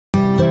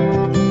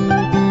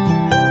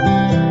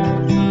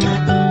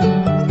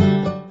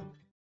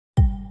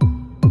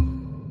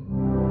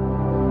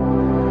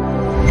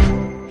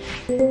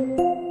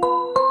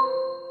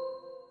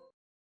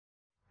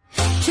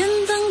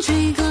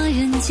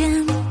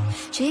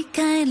吹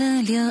开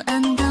了柳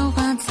暗桃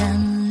花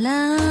灿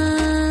烂。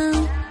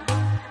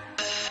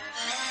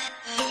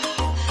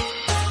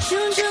书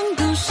中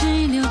故事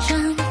流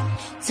传，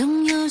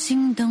总有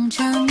心动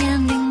场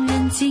面令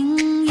人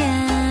惊艳。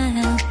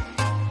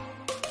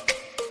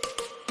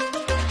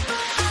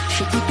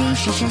水滴笔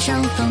是闪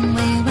烁风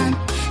委婉，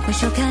回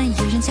首看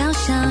有人巧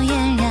笑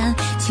嫣然，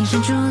情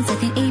深处再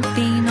添一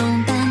笔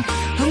浓淡，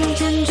红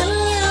尘中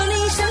有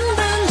你相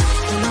伴。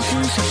不论是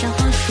盛夏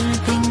或是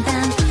平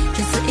淡，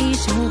这次一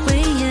生无悔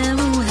也无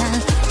憾，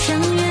相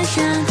约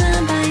下个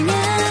百年，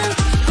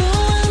过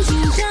往今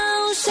朝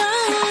少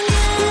年，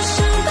人生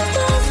的多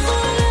负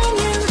流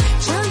年，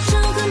悄悄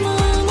和默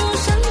默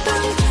相伴，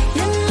原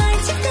来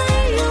期待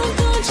如不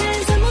见，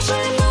怎么是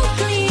某个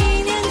一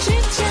念之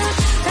间，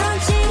他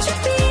进去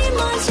笔墨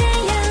千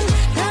言，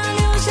他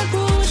留下故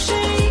事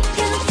一篇，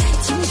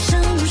今生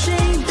如水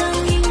当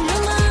映rom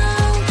漫，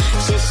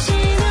细细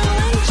的婉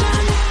转，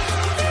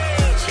雨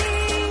情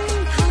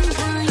慷慨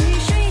雨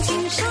水情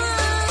长，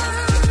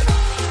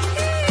余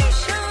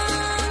生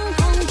丰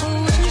富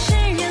尘世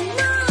人呐，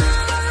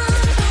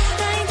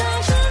待到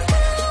这个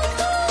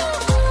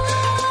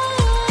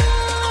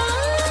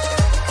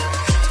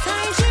才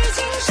知今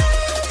生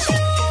情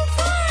在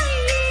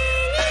于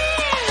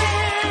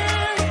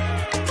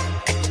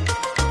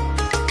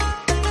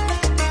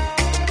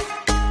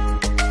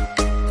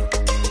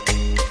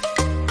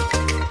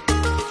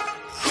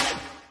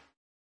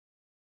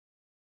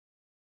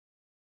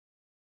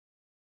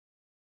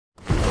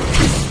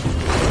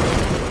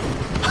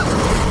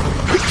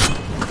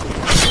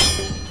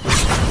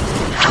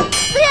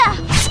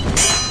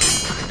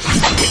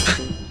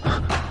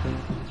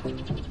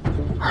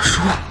二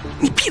叔，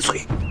你闭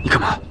嘴！你干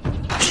嘛？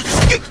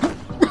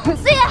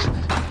四爷，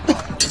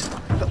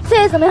四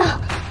爷怎么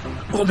样？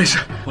我没事，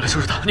我来收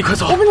拾他，你快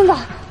走。我不能走，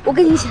我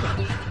跟你一起。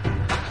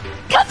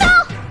看刀，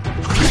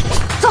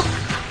走，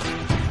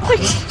快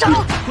找。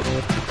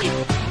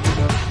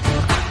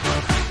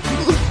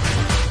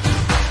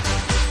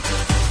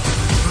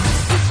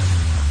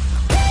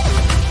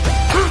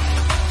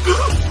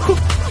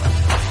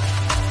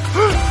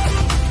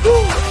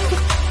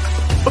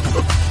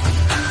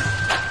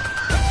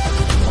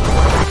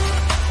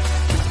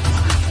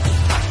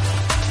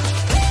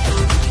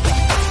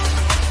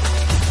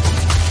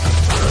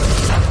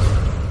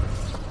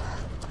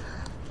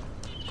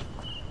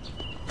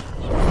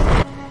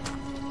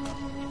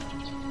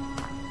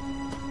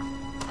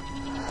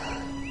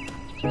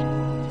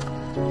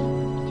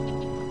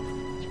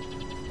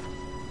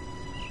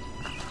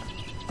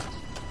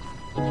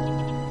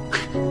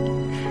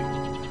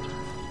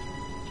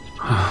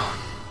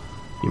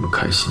你们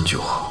开心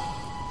就好。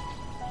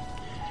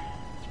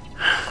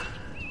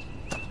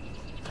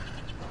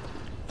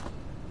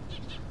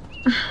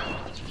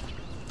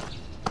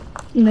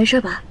你没事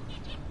吧？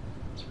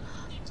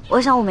我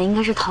想我们应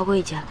该是逃过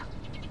一劫了。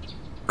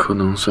可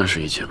能算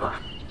是一劫吧。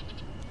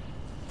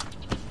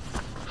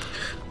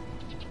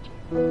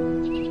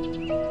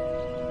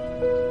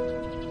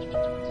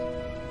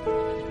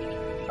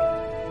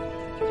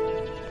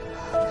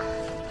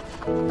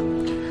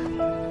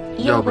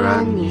要不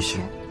然你先。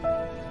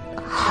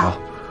好。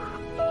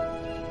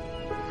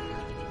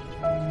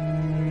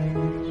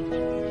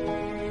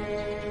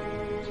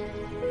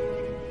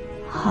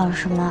好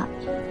什么？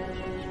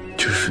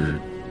就是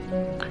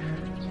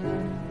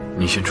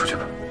你先出去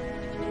吧。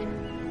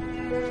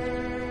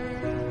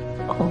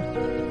哦。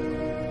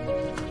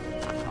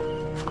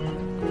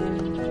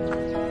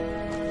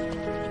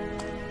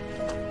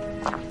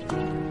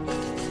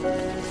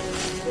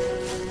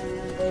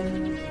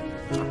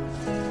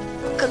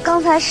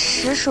刚才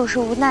实属是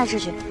无奈之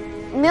举，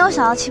没有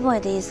想要欺负你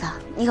的意思啊，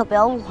你可不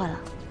要误会了。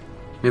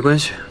没关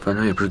系，反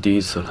正也不是第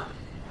一次了。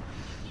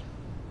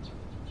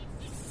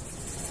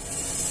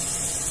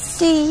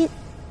第一，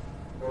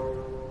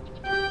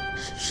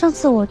上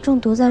次我中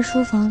毒在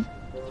书房，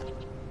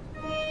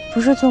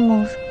不是做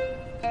梦。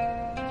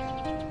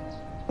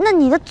那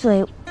你的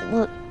嘴，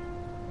我……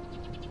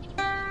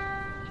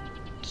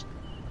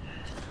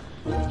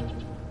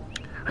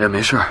哎呀，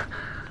没事儿，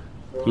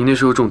你那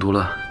时候中毒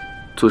了，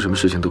做什么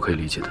事情都可以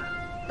理解的。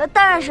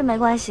当然是没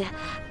关系，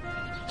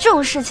这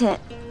种事情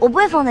我不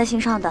会放在心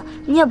上的，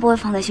你也不会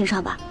放在心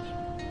上吧？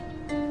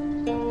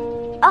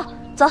啊，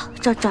走，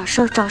找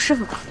师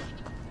傅吧。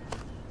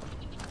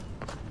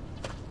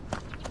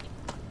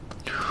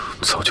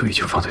早就已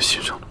经放在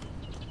心上了，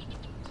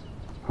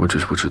我只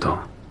是不知道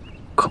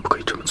可不可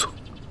以这么做。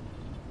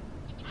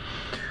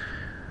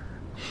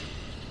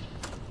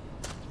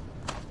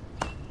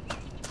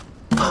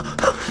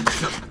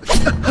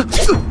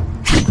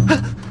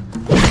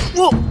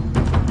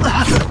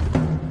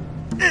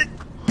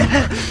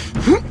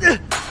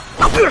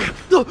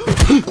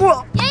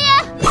爷爷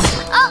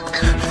啊！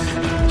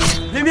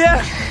绵绵，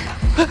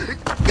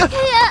爷爷，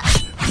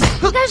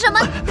你干什么？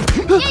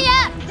爷爷，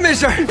没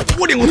事，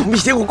我练过铜壁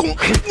铁骨功，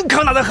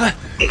抗打得很，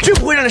绝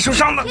不会让你受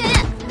伤的。爷爷，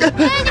你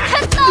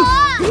快走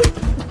啊！爷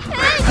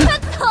爷，你快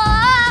走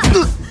啊！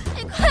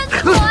你快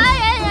走啊，爷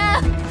爷！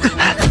你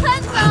快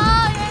走，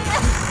爷爷！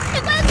你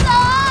快走啊！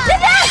爷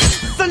爷！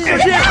三点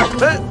时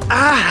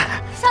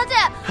小姐，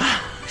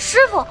师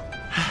傅。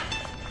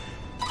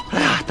哎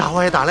呀，打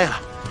我也打累了。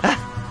哎，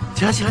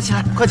起来，起来，起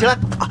来，快起来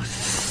啊！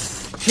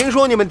听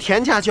说你们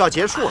田假就要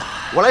结束了，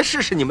我来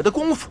试试你们的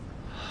功夫，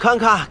看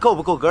看够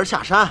不够格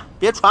下山。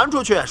别传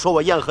出去说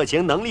我燕鹤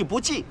行能力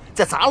不济，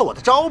再砸了我的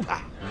招牌。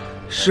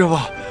师傅，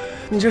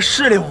你这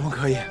试炼我们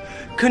可以，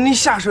可你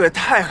下手也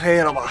太黑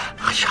了吧！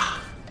哎呀，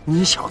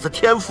你小子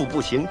天赋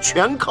不行，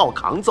全靠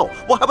扛揍，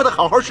我还不得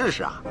好好试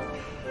试啊！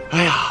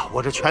哎呀，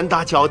我这拳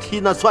打脚踢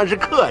那算是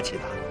客气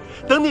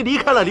的，等你离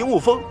开了灵武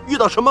峰，遇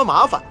到什么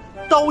麻烦，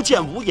刀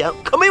剑无眼，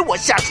可没我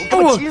下手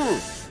这么轻。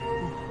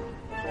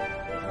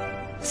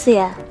四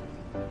爷，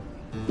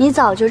你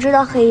早就知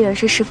道黑衣人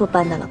是师傅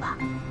搬的了吧？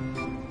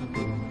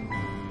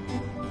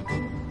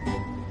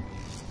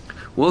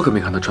我可没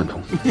看他串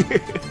通。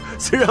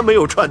虽然没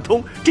有串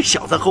通，这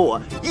小子和我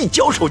一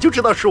交手就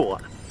知道是我，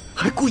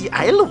还故意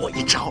挨了我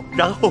一招，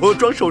然后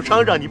装受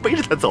伤让你背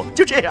着他走，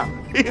就这样，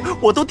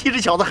我都替这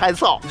小子害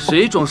臊。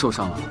谁装受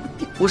伤了？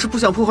我是不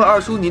想破坏二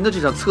叔您的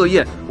这场测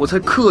验，我才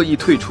刻意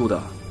退出的。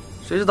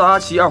谁知道阿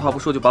奇二话不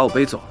说就把我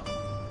背走了。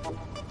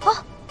哦，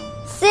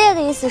四爷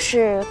的意思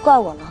是怪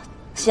我了。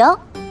行，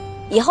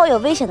以后有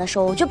危险的时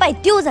候我就把你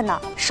丢在那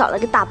儿，少了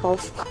个大包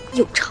袱，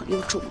又长又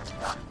重。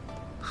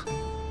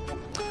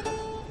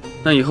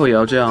那以后也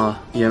要这样啊，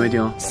一言为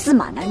定哦。驷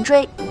马难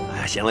追。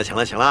哎，行了，行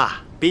了，行了，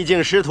毕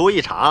竟师徒一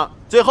场，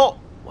最后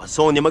我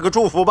送你们个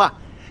祝福吧，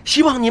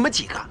希望你们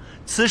几个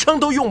此生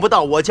都用不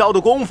到我教的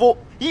功夫，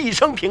一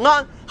生平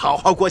安，好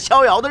好过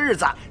逍遥的日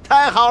子。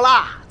太好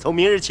了，从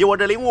明日起我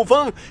这灵武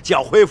峰就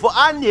要恢复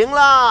安宁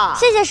了。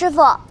谢谢师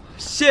傅。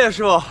谢谢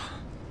师傅。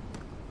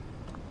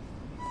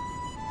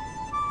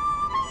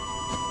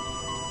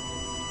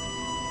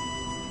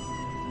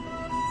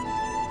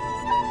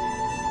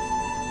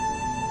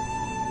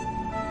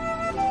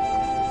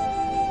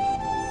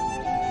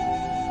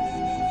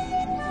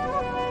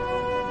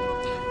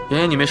妍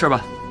妍，你没事吧？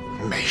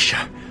没事，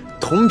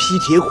铜皮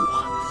铁骨。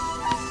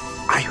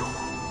哎呦，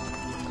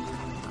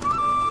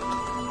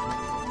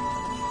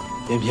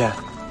连篇，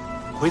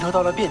回头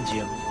到了汴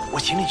京，我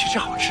请你去吃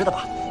好吃的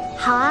吧。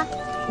好啊，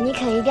你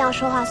可一定要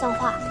说话算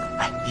话。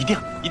哎，一定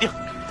一定。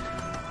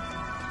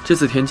这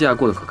次田假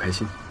过得可开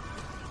心。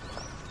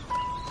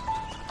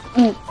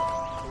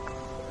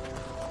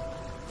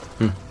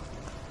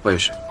我也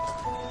是。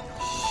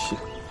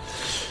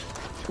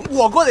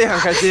我过得也很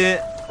开心。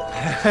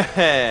嘿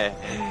嘿。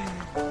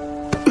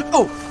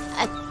哦，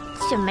哎，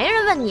这没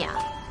人问你啊。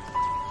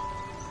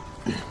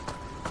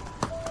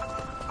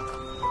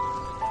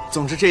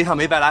总之这一趟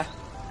没白来，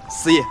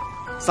四叶、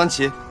桑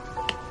琪，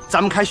咱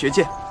们开学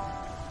见。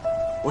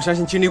我相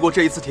信经历过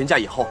这一次田假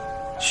以后，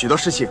许多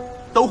事情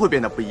都会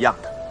变得不一样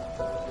的。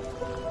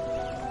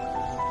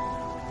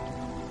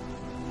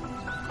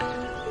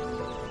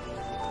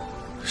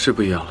是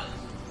不一样了。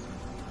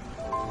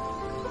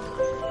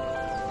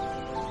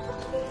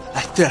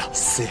哎，对了，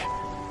四叶。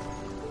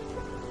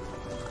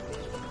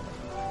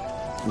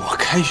我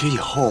开学以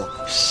后，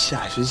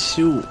下学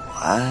期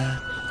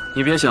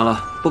你别想了，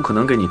不可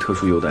能给你特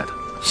殊优待的，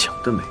想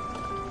得美。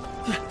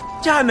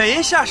这还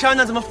没下山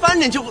呢，怎么翻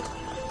脸就不？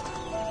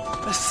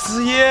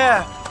四爷，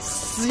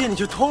四爷你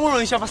就通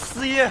融一下吧，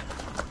四爷。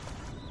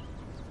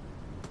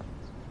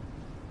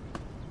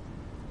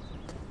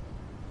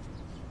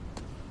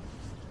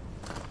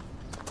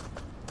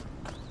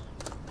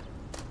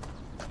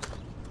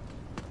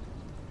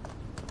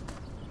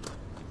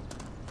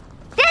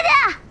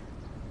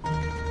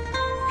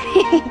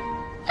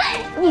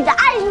你的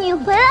爱女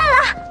回来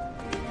了。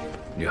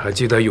你还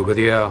记得有个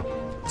爹啊？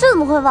这怎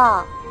么会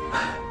忘？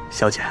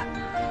小姐，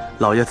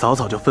老爷早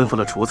早就吩咐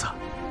了厨子，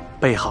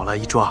备好了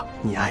一桌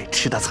你爱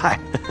吃的菜。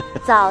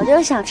早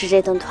就想吃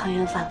这顿团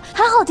圆饭了，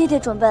还好爹爹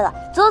准备了。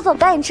走走走，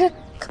赶紧吃，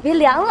可别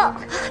凉了。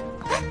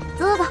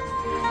走走走。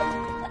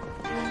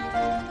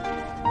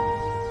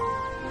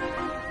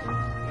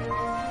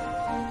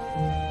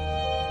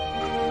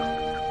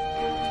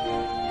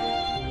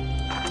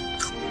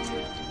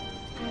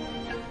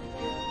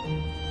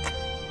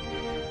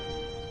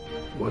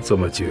我怎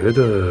么觉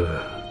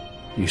得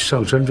你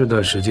上山这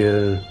段时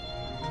间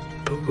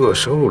都饿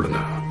瘦了呢？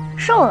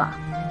瘦了。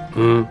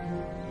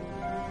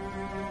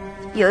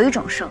有一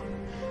种瘦，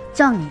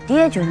叫你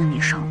爹觉得你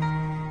瘦。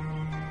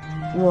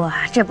我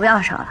这不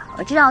要瘦了，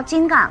我这要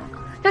精干了。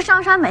这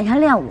上山每天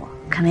练武，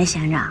可没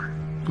闲着。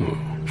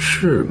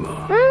是吗？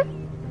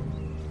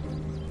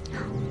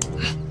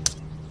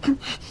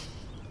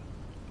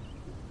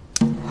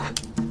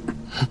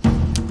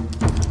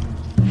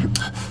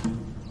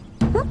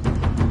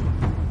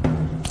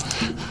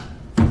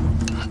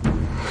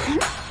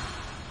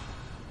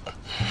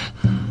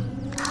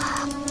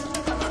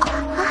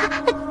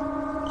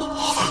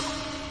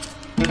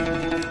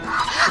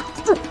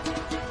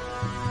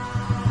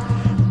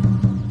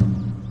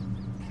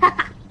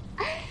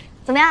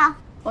怎么样？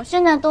我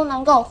现在都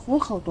能够虎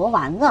口夺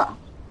丸子了。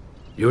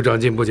有长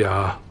进不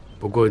假，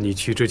不过你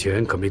去之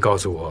前可没告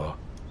诉我，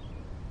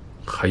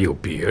还有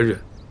别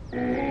人。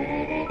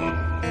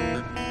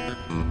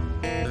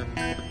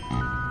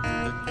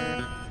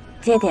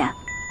爹爹，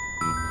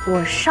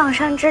我上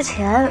山之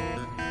前，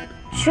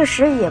确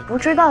实也不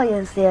知道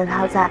燕四爷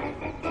他在，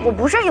我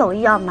不是有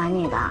意要瞒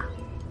你的。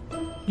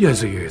燕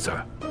四爷也在。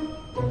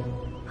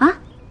啊？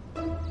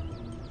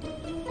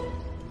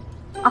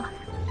哦，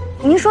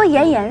您说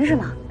妍是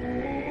吗？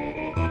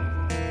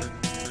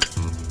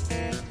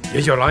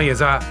严小郎也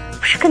在。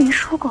不是跟您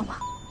说过吗？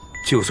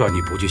就算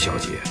你不去小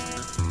姐，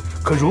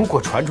可如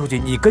果传出去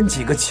你跟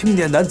几个青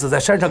年男子在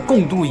山上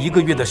共度1个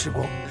月的时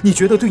光，你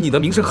觉得对你的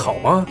名声好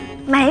吗？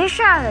没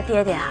事儿的，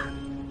爹爹，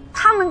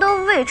他们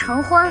都未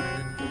成婚，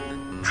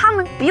他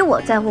们比我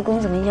在乎公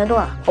子名节多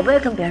了，我不会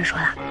跟别人说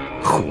的。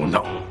胡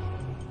闹！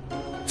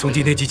从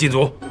今天起禁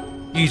足，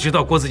一直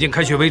到国子监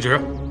开学为止，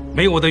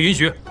没有我的允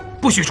许，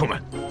不许出门。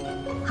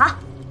好。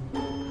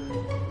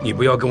你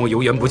不要跟我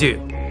油盐不进，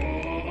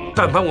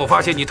但凡我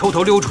发现你偷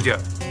偷溜出去，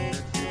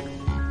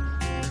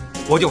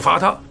我就罚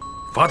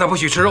他不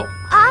许吃肉。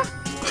啊！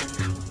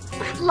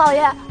老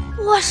爷，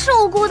我是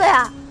无辜的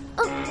呀。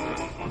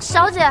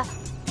小姐，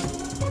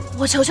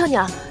我求求你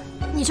了，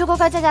你就乖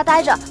乖在家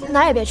待着，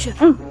哪儿也别去。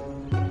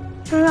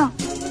知道。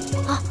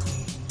啊！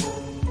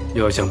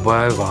要想不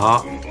挨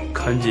罚，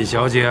看紧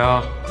小姐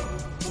啊。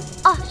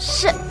啊，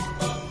是。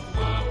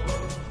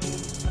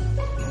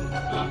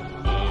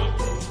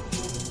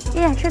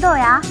爷爷吃豆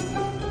芽，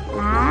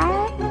来。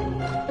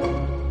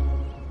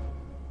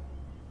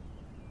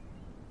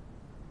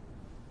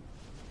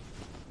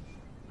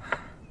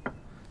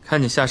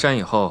看你下山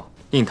以后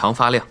印堂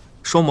发亮，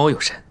双眸有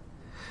神，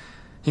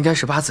应该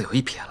是八字有一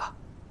撇了。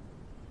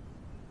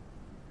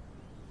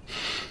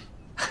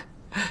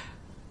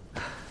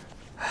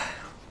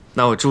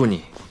那我祝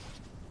你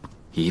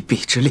一臂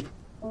之力。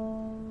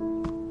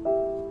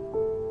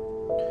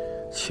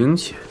请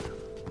柬。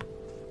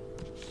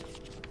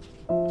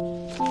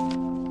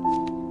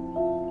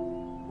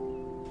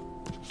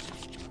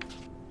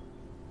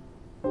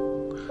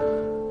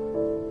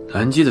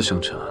兰姬的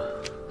生辰啊。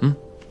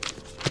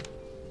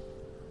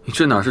你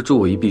这哪是助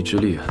我一臂之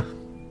力啊？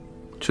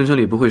生辰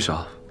礼不会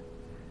少，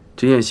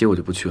这宴席我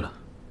就不去了。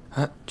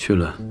哎，去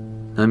了，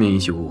难免引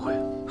起误会。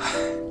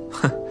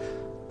哼，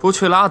不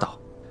去拉倒。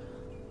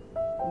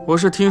我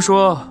是听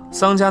说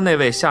桑家那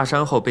位下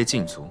山后被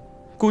禁足，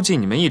估计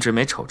你们一直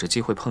没瞅着机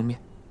会碰面。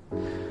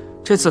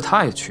这次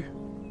他也去，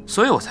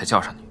所以我才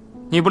叫上你。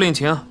你不领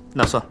情，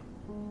那算了。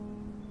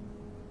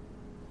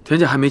田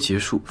家还没结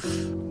束，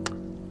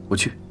我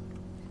去。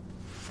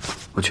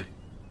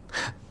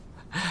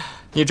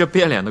你这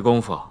变脸的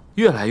功夫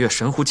越来越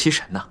神乎其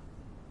神呐！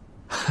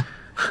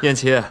燕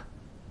琪，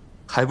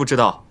还不知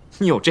道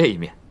你有这一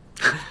面。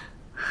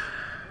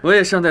我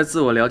也尚在自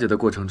我了解的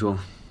过程中。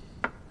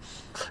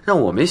让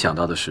我没想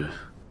到的是，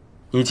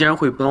你竟然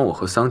会帮我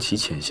和桑琪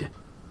牵线。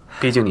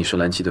毕竟你是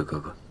兰姬的哥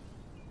哥。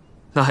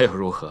那又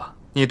如何？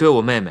你对我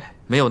妹妹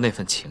没有那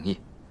份情谊，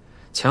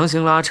强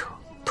行拉扯，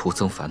徒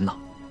增烦恼，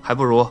还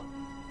不如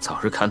早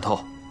日看透，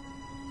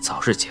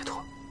早日解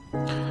脱。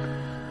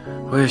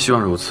我也希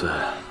望如此。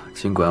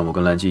尽管我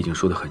跟兰姬已经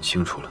说得很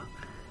清楚了，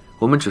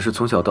我们只是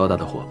从小到大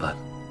的伙伴，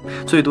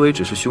最多也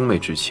只是兄妹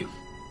之情，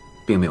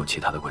并没有其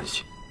他的关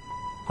系。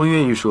婚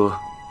约一说，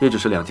也只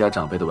是两家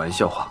长辈的玩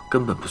笑话，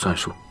根本不算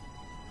数。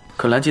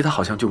可兰姬她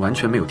好像就完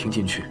全没有听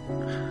进去，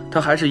她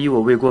还是以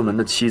我魏国门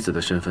的妻子的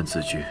身份自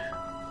居。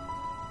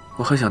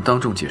我很想当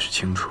众解释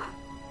清楚，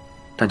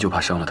但就怕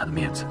伤了她的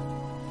面子。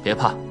别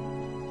怕，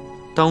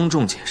当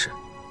众解释，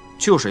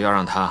就是要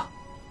让她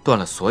断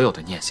了所有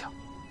的念想。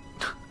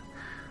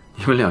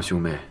你们两兄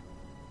妹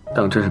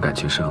当真是感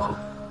情深厚。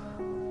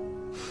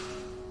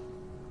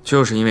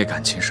就是因为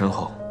感情深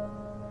厚，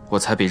我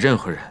才比任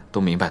何人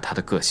都明白他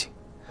的个性。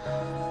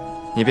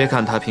你别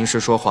看他平时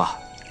说话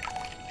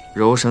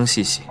柔声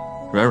细细、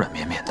软软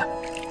绵绵的，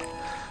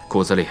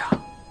骨子里啊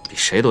比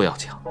谁都要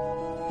强。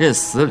认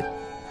死理，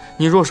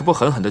你若是不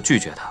狠狠地拒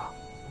绝他，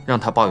让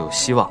他抱有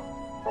希望，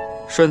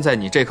拴在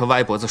你这棵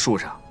歪脖子树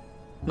上，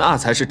那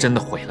才是真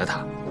的毁了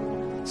他。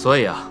所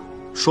以啊，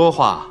说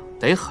话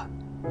得狠，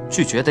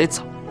拒绝得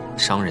早，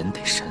伤人得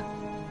深，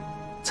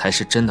才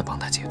是真的帮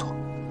他解脱。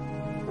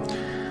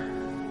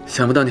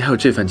想不到你还有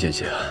这番见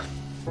解啊！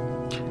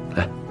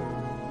来，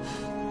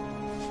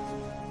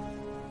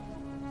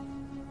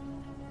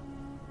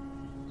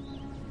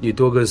你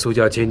多跟苏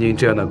家千金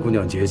这样的姑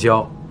娘结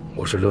交，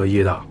我是乐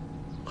意的。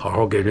好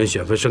好给人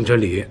选份生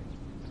辰礼，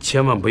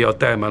千万不要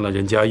怠慢了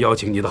人家邀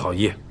请你的好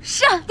意。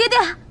是啊，爹爹。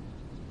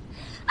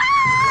啊！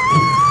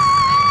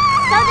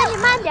小姐，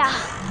你慢点。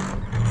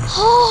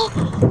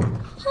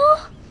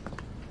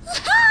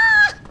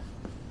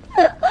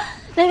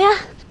绵绵，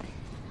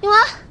你闻，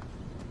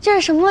这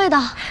是什么味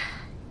道？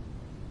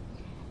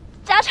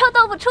炸臭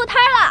豆腐出摊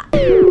了。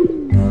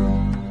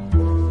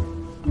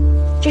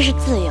这是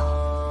自由，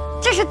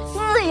这是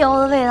自由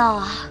的味道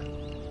啊！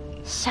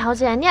小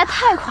姐，你也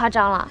太夸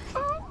张了。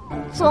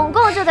总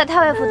共就在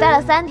太尉府待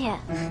了3天，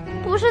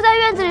不是在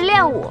院子里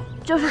练武，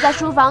就是在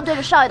书房对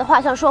着少爷的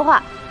画像说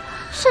话，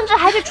甚至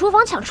还去厨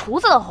房抢厨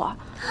子的活。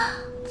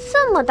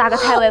这么大个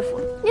太尉府，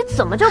你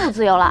怎么就不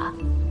自由了？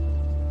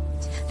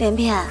连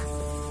片，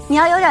你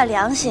要有点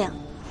良心。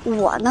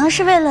我呢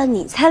是为了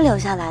你才留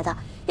下来的，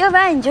要不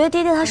然你觉得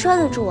爹爹他拴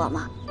得住我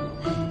吗？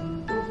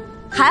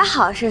还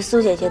好是苏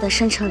姐姐的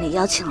生辰礼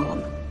邀请了我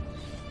们，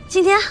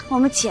今天我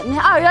们姐妹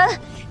2人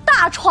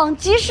大闯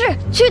集市，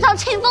去趟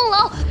庆丰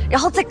楼，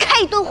然后再开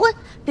一顿荤，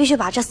必须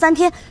把这3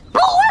天补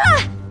回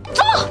来。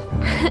走，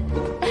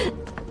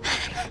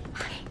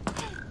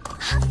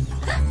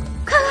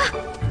看看，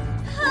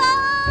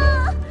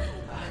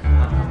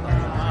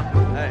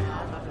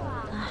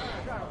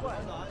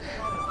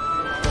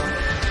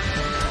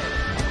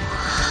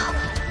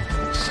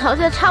小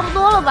姐差不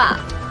多了吧？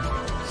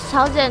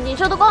小姐，你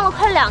这都逛了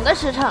快2个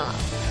时辰了，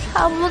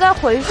差不多该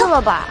回去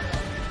了吧？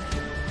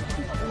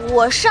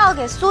我是要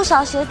给苏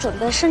小姐准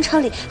备生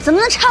辰礼，怎么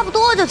能差不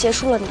多就结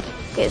束了呢？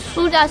给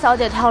苏家小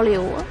姐挑礼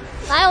物，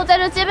哪有在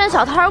这街边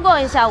小摊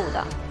逛一下午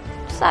的？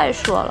再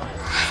说了，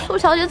苏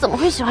小姐怎么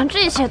会喜欢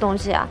这些东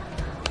西啊？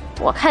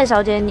我看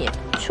小姐你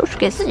就是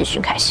给自己寻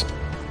开心。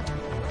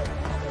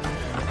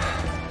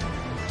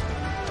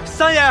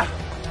三爷，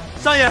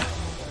三爷，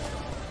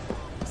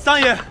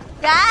三爷！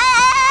哎，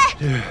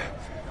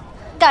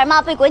干什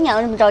么？被鬼撵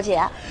了这么着急？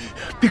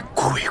比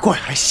鬼怪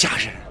还吓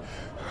人！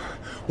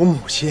我母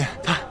亲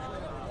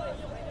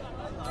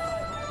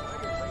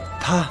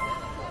她，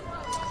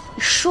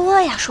你说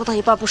呀，说到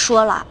一半不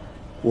说了。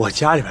我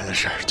家里边的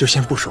事儿就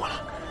先不说了，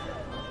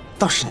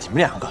倒是你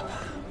们2个，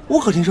我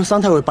可听说桑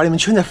太尉把你们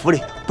圈在府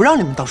里，不让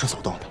你们到处走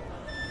动的。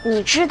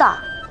你知道？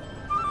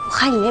我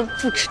还以为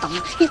不知道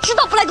呢。你知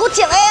道不来给我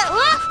解围啊！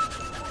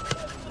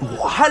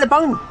我还来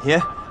帮你，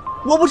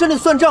我不找你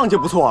算账就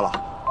不错了。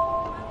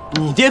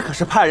你爹可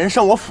是派人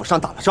上我府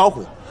上打了招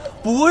呼的，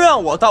不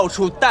让我到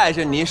处带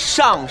着你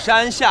上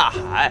山下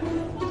海。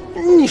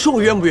你说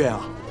我冤不冤啊？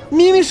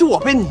明明是我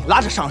被你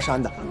拉着上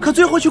山的，可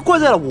最后却怪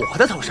在了我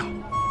的头上。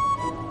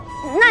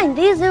那你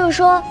的意思就是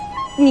说，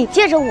你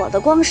借着我的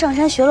光上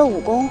山学了武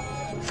功，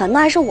反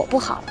倒还是我不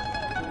好了？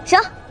行，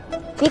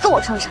你跟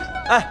我上山。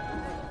哎，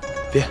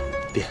别，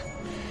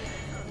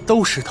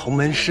都是同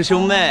门师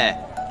兄妹，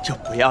就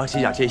不要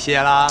计较这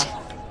些啦。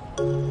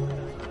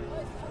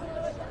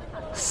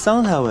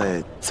桑太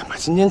尉怎么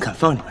今天肯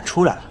放你们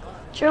出来了？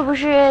这不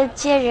是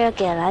借着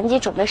给兰姐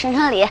准备生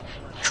辰礼，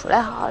出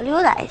来好好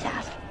溜达一下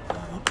子。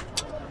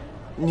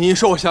你一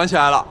说我想起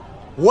来了，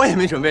我也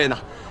没准备呢，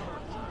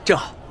正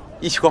好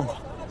一起逛逛，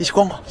一起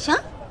逛逛。行。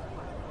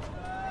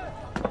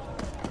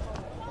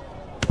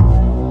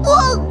我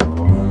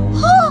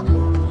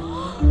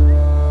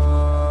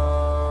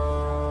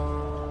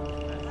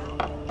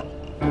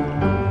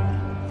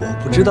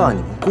不知道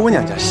你们姑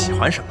娘家喜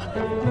欢什么，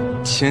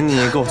请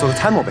你给我做个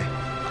参谋呗。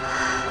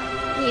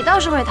你倒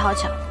是会讨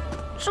巧，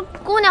这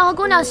姑娘和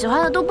姑娘喜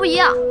欢的都不一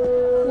样，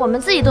我们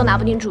自己都拿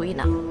不定主意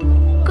呢，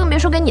更别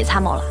说给你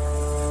参谋了。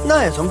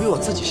那也总比我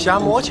自己瞎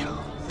摸强。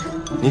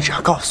你只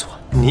要告诉我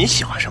你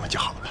喜欢什么就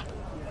好了。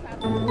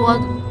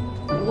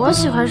我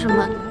喜欢什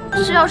么？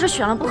这要是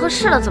选了不合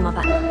适了怎么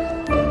办？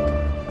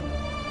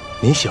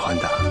你喜欢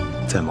的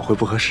怎么会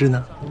不合适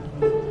呢？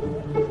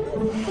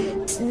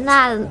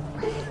那什么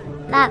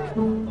呢？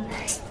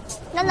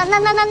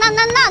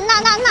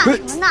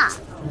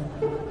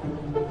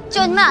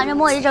就你们俩这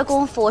摸一这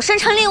功夫，我生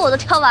辰礼我都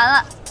挑完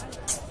了。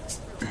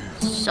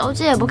小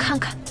姐也不看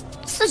看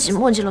自己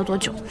磨叽了多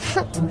久，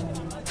哼！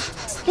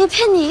连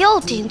骗你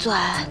又顶嘴，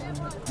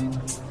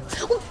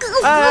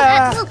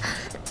哎，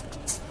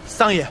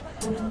桑爷，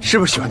是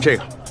不是喜欢这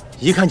个？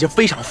一看就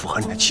非常符合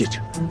你的气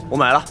质。我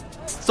买了，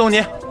送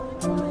你。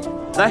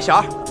来，小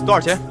二，多少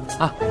钱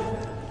啊？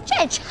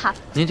这差。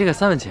您这个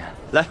3文钱。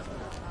来，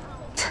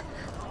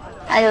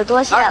那就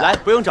多谢了。来，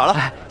不用找了，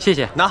哎，谢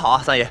谢。拿好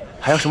啊，三爷。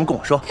还有什么跟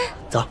我说。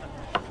走，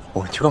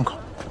我们去逛逛。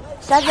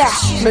小姐，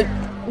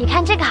你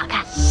看这个好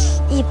看。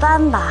一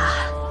般吧。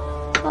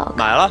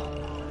买了。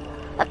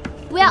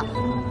不要。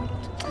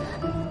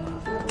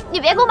你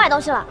别给我买东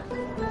西了。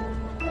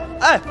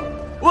哎，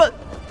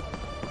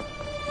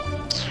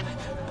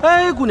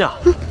哎，姑娘，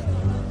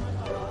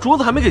镯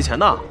子还没给钱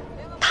呢。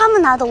他们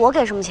拿的，我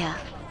给什么钱？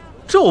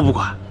这我不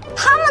管。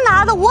他们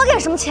拿的，我给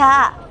什么钱？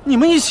你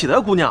们一起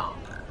的，姑娘。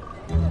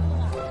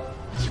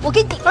我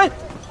给你。哎，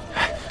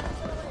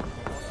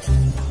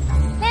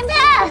连片，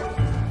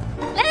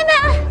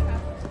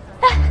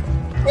哎，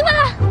你们来。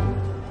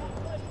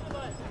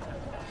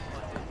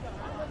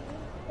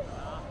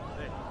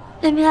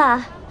连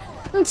片，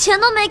你钱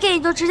都没给，你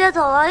就直接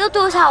走了，又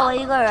丢下我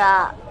一个人。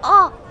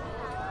哦，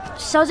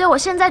小姐，我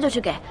现在就去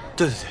给。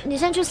对，你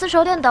先去丝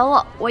绸店等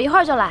我，我一会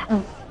儿就来。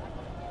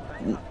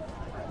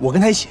我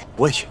跟他一起，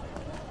我也去。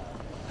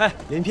哎，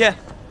连片，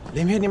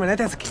你把那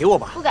袋子给我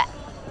吧。不给。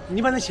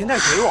你把那钱袋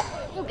给我。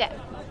不给。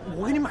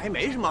我给你买也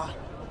没什么。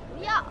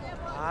不要。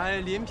哎，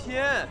连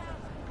片。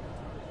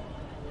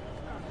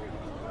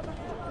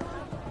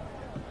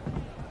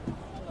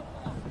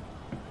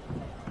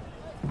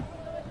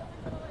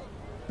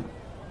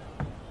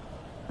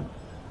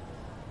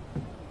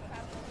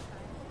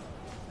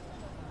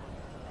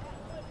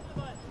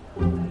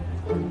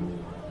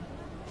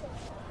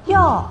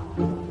哟，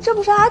这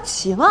不是阿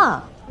奇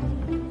吗？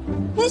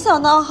没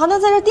想到还能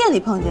在这店里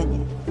碰见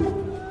你。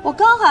我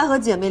刚还和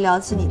姐妹聊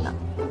起你呢，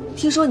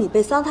听说你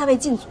被桑太尉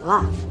禁足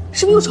了，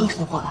是不是又闯什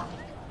么祸了？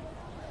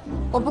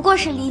我不过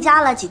是离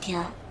家了几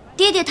天，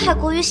爹爹太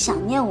过于想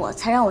念我，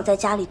才让我在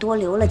家里多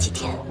留了几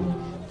天。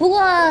不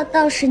过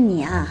倒是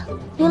你啊，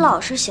你老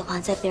是喜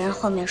欢在别人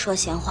后面说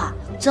闲话，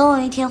总有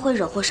一天会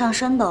惹祸上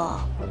身的哦。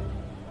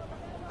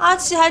阿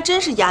七还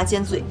真是牙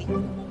尖嘴利，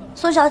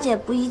苏小姐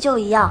不依旧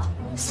一样，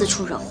四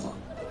处惹祸。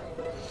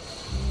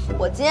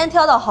我今天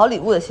挑到好礼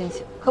物的心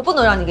情，可不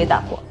能让你给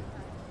打破。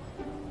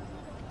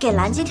给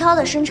兰姬挑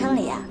的生辰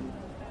礼啊。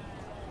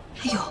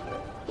哎呦，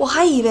我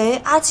还以为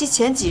阿七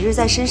前几日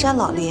在深山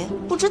老林，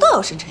不知道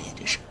有生辰宴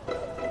这事。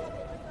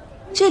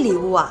这礼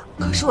物啊，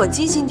可是我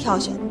精心挑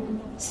选的，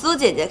苏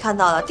姐姐看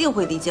到了定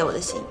会理解我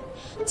的心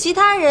意，其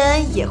他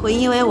人也会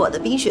因为我的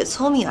冰雪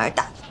聪明而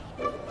打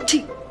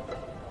听。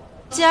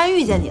既然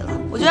遇见你了，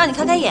我就让你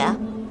开开眼。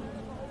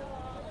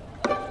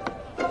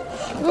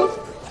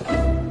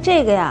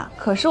这个呀，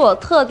可是我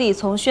特地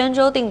从宣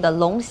州订的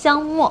龙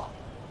香墨。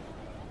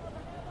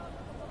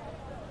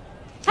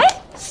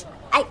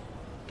哎，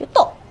别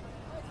动！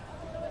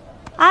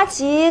阿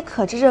奇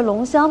可知这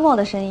龙香墨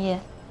的深意？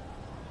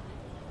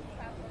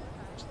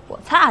我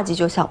猜阿吉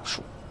就像不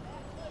出。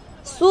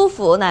苏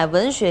府乃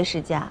文学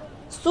世家，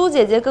苏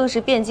姐姐更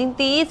是汴京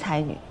第一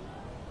才女，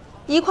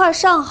一块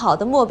上好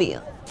的墨饼，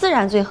自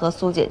然最合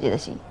苏姐姐的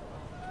心，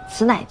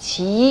此乃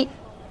其一。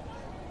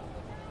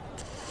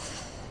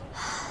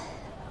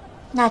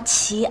那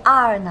其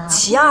二呢？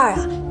其二啊，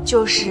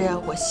就是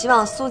我希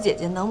望苏姐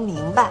姐能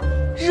明白，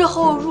日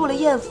后入了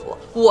艳府，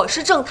我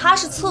是正，她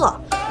是侧，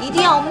一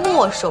定要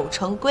墨守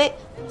成规，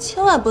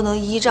千万不能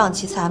依仗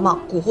其才貌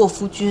蛊惑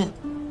夫君。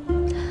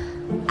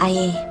阿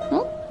姨，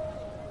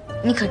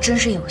你可真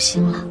是有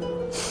心了，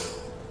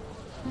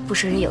不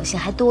是有心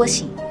还多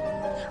心。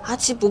阿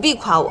奇不必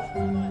夸我，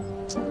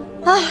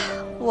哎，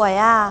我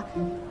呀，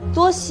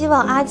多希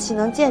望阿奇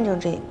能见证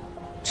这一幕。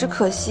只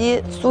可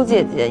惜苏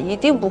姐姐一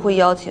定不会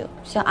邀请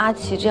像阿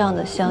奇这样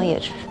的乡野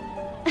之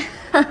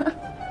人。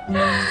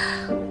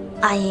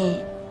阿姨，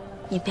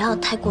你不要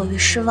太过于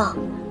失望。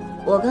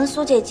我跟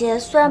苏姐姐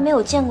虽然没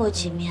有见过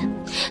几面，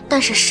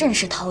但是甚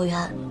是投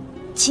缘。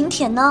请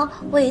帖呢，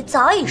我也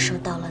早已收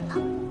到了呢。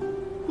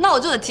那我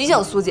就得提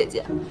醒苏姐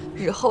姐，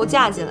日后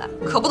嫁进来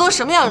可不能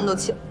什么样人都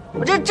请，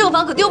我这正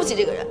房可丢不起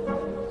这个人。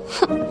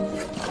哼。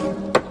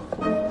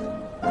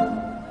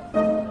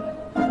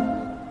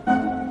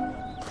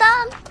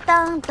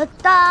当当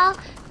当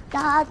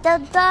当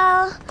当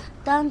当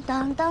当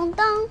当当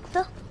当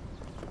当。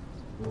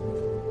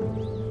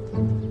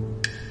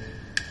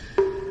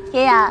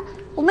爷爷，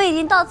我们已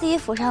经到自己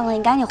府上了，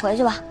你赶紧回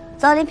去吧。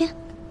走，连平。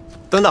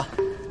等等。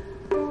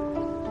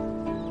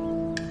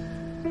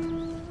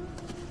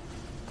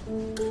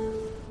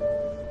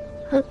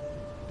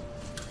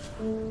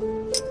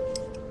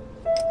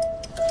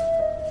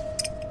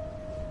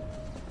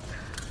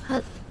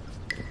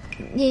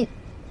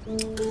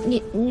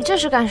你这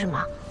是干什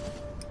么？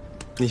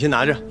你先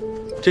拿着，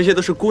这些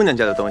都是姑娘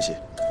家的东西，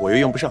我又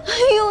用不上。哎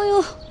呦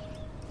呦，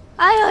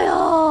哎呦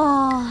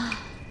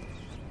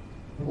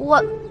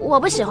呦，我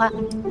不喜欢，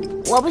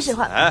我不喜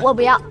欢，哎，我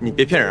不要。你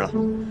别骗人了，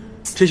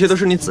这些都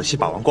是你仔细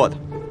把玩过的，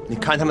你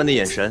看他们的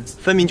眼神，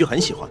分明就很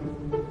喜欢。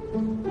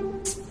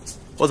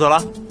我走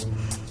了。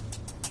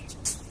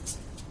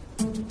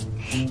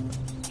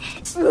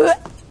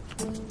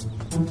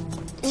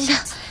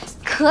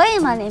可以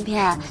吗，连平？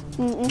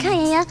你看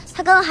妍妍，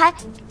她刚刚还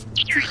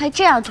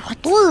这样，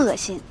多恶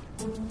心！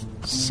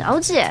小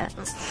姐，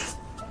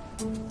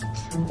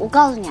我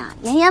告诉你啊，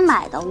妍妍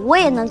买的我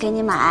也能给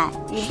你买，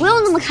你不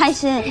用那么开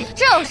心，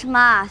这有什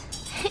么？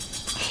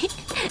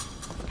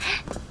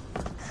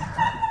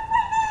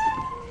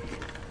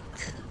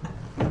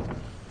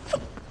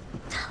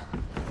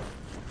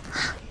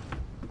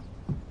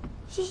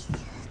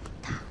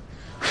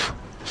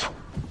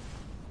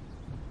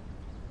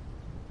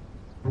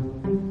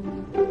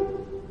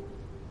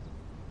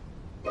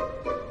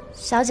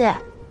小姐，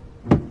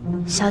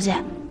小姐，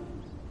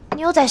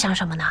你又在想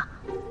什么呢？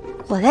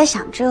我在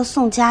想这个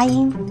宋佳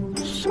音。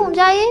宋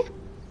佳音？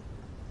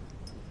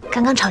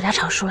刚刚吵架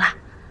吵输了？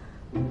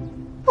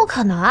不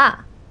可能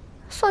啊！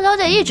宋小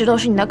姐一直都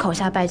是你的口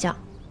下败将，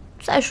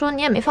再说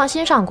你也没放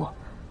心上过，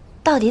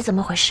到底怎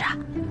么回事啊？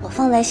我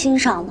放在心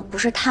上的不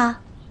是他，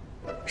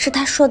是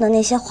他说的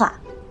那些话。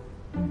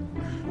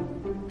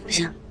不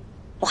行，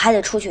我还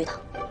得出去一趟。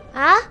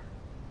啊？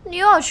你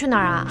又要去哪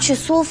儿啊？去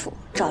苏府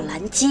找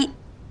兰姬。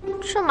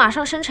这马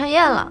上生辰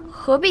宴了，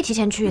何必提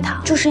前去一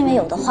趟？就是因为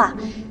有的话，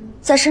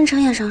在生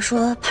辰宴上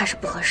说，怕是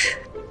不合适。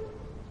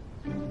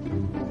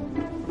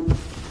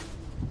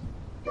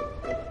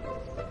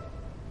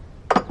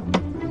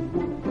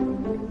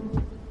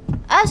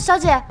哎，小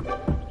姐，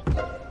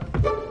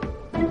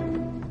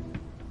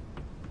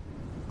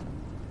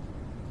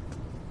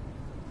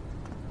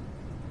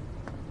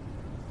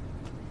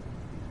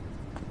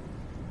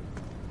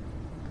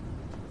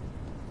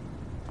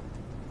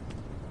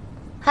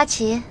阿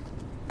奇。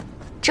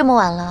这么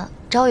晚了，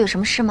找我有什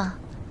么事吗？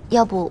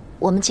要不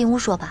我们进屋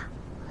说吧。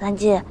兰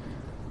姬，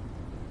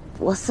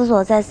我思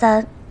索再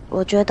三，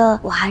我觉得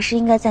我还是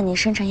应该在你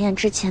生辰宴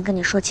之前跟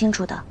你说清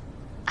楚的。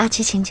阿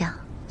奇，请讲。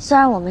虽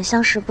然我们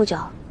相识不久，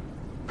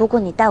不过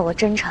你待我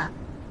真诚，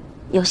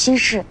有心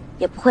事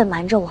也不会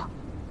瞒着我。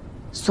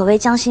所谓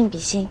将心比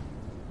心，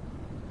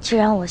既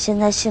然我现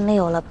在心里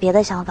有了别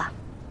的想法，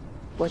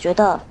我觉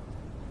得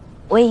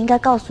我也应该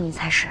告诉你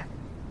才是。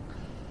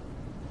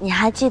你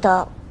还记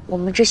得我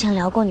们之前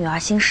聊过女儿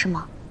心事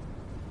吗？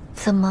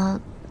怎么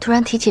突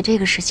然提起这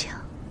个事情？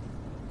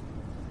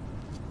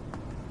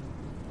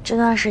这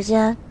段时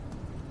间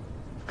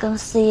跟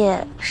四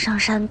叶上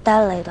山待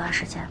了一段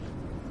时间，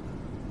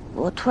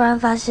我突然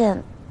发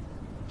现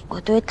我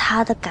对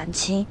他的感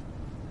情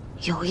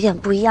有一点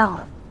不一样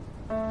了。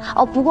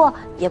哦，不过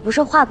也不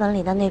是话本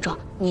里的那种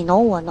你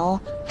侬我侬、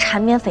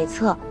缠绵悱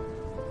恻。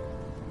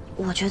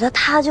我觉得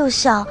他就是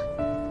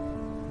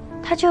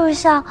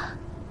像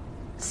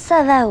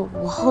塞外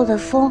午后的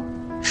风，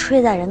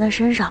吹在人的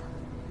身上，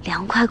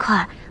凉快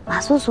快、麻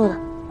酥酥的，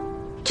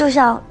就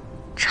像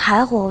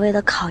柴火味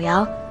的烤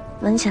羊，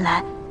闻起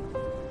来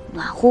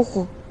暖乎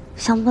乎、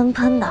香喷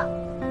喷的。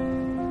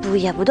不，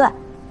也不对，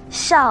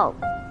像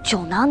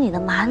酒囊里的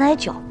马奶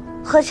酒，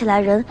喝起来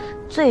人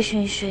醉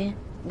醺醺、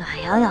暖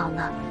洋洋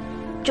的。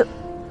就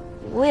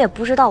我也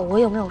不知道我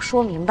有没有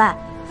说明白，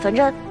反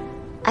正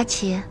阿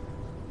奇，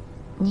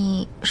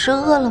你是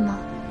饿了吗？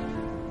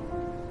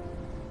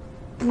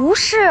不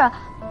是，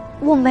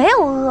我没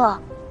有饿，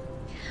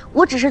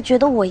我只是觉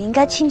得我应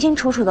该清清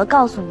楚楚地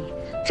告诉你，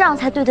这样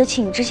才对得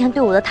起你之前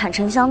对我的坦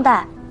诚相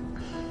待。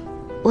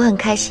我很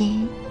开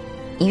心，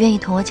你愿意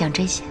同我讲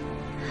这些。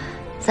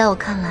在我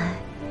看来，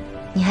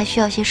你还需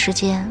要些时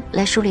间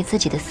来梳理自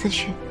己的思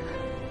绪，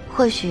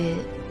或许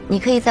你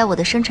可以在我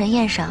的生辰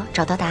宴上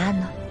找到答案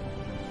呢。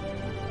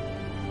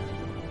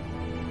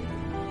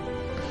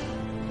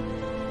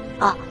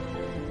啊，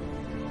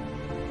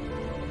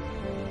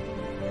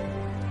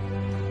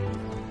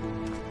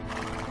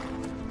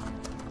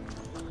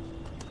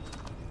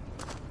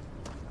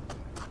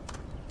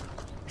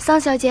桑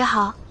小姐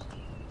好，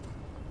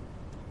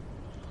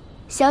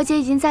小姐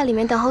已经在里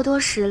面等候多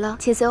时了，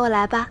请随我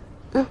来吧。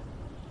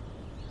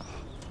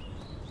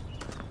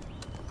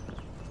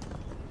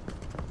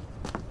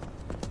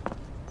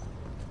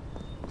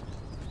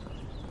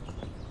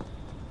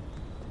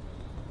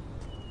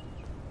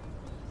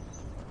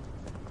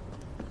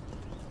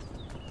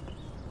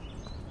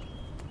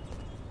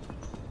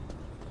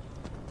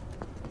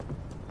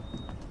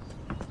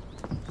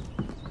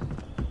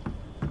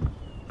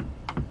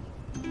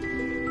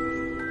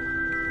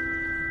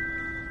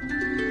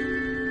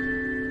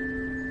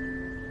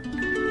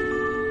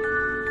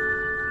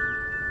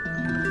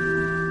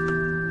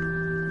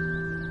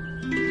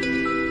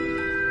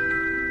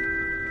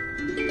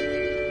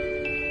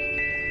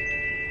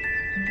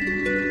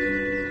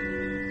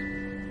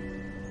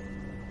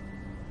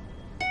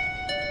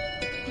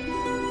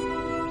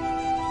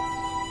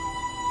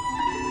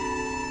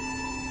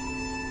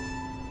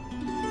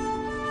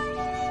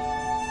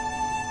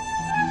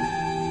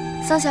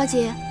桑小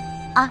姐，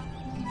啊，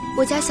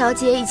我家小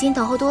姐已经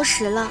等候多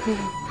时了。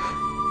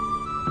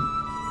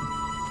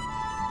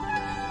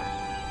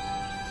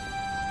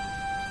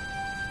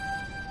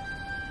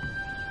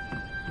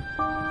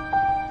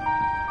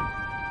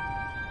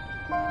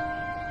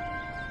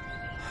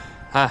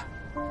哎，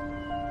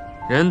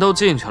人都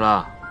进去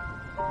了。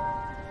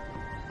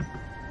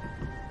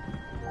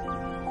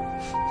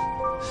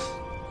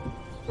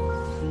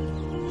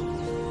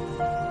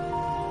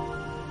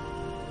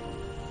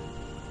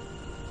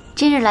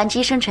今日兰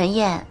姬生辰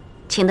宴，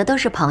请的都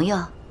是朋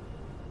友，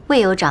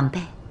未有长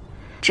辈，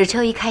只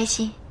求一开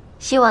心，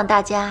希望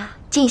大家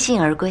尽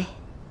兴而归。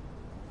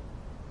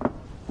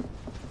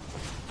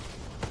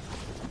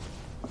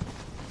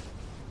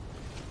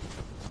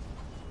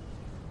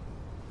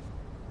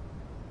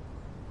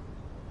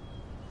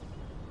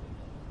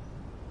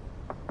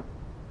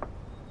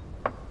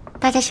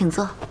大家请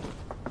坐。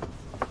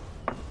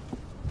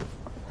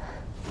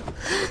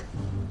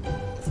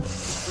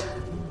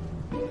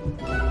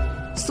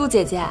苏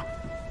姐姐，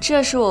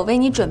这是我为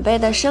你准备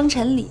的生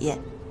辰礼，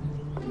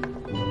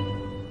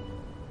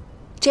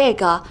这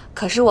个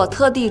可是我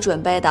特地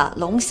准备的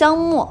龙香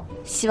木，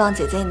希望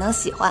姐姐你能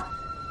喜欢，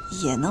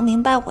也能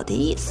明白我的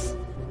意思。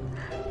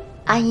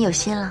阿姨有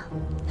心了。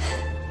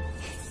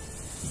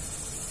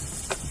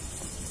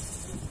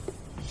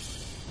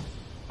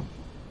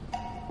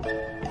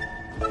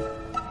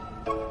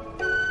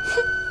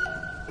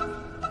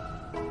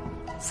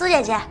苏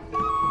姐姐，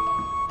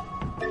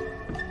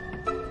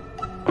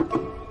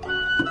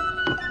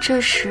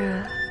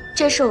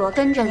这是我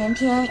跟着连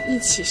篇一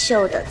起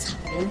绣的草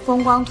原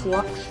风光图。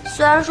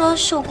虽然说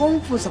绣工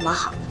不怎么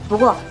好，不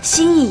过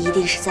心意一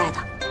定是在的。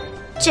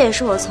这也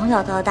是我从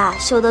小到大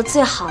绣的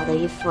最好的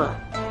一幅了。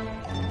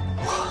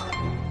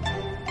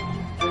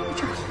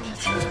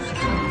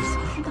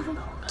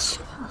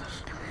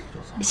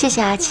谢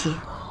谢阿奇，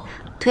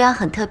图样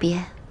很特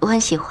别，我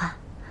很喜欢。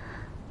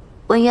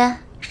文渊，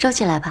收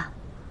起来吧。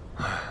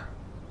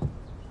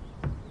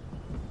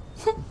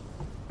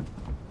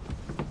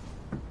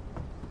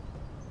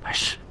没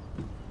事。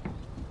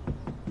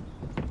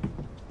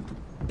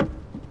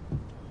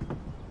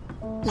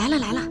来了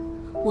来了，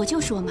我就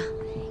说嘛，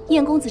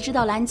燕公子知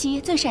道兰姬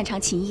最擅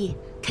长琴艺，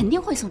肯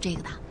定会送这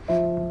个的。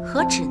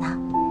何止呢？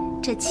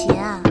这琴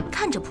啊，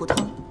看着普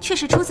通，却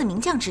是出自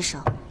名匠之手，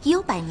已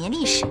有100年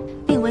历史，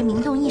并为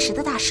名动一时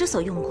的大师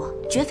所用过，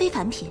绝非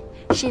凡品，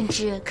甚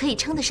至可以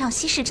称得上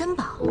稀世珍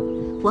宝。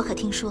我可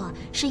听说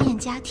是燕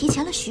家提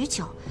前了许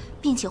久，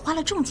并且花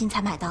了重金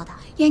才买到的。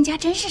燕家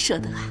真是舍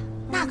得啊！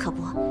那可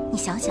不，你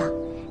想想，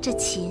这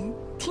琴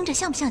听着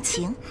像不像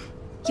情？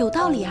有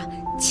道理啊，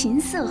琴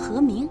瑟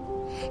和鸣。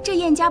这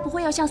燕家不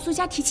会要向苏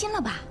家提亲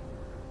了吧？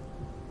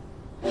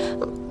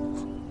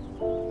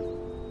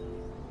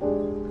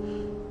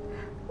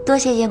多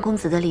谢燕公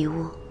子的礼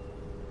物，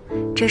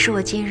这是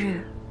我今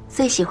日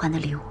最喜欢的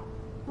礼物。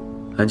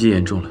兰姬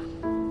言重了。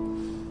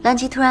兰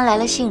姬突然来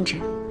了兴致，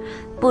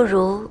不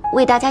如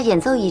为大家演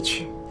奏一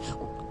曲。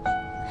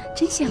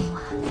真羡慕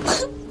啊！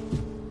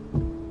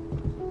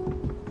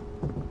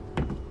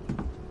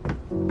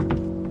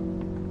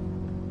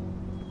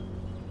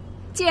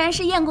既然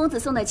是燕公子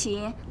送的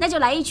琴，那就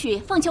来一曲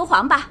《凤求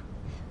凰》吧。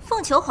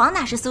凤求凰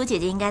哪是苏姐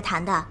姐应该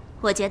弹的？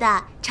我觉得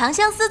《长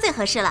相思》最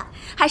合适了。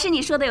还是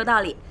你说的有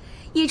道理。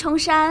一重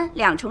山，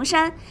两重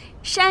山，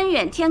山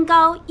远天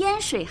高烟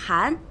水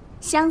寒，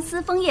相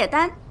思枫叶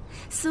丹。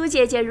苏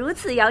姐姐如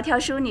此窈窕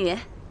淑女，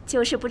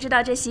就是不知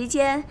道这席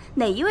间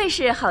哪一位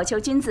是好逑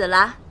君子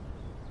了。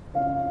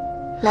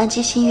兰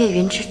姬心悦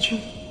云之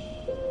君，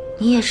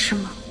你也是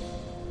吗？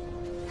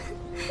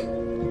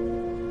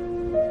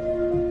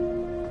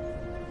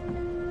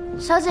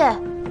小姐，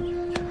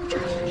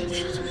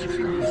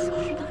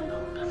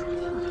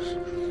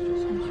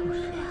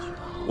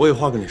我有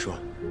话跟你说，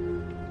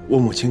我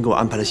母亲给我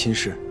安排了亲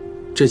事，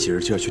这几日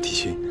就要去提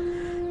亲。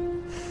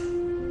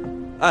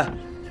哎，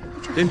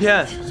连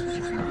篇，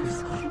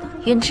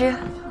云芝，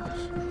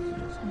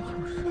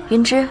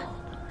云芝，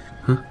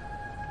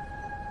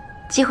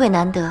机会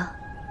难得，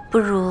不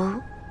如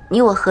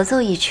你我合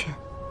奏一曲。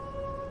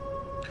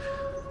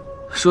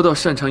说到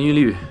擅长音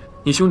律，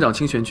你兄长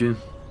清玄君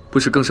不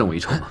是更胜我一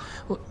筹吗？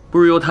不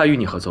如由他与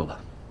你合奏吧。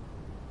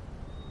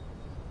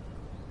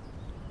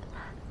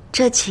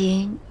这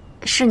琴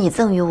是你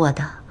赠予我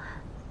的，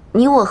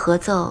你我合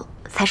奏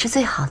才是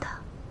最好的。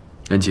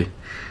兰姬，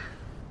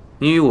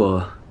你与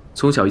我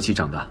从小一起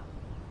长大，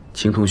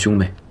情同兄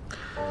妹。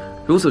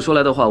如此说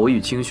来的话，我与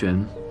清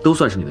玄都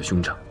算是你的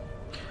兄长。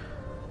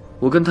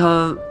我跟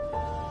他，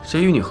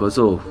谁与你合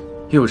奏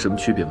又有什么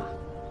区别吗？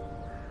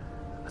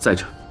再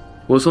者，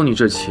我送你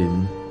这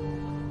琴，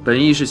本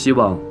意是希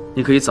望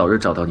你可以早日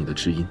找到你的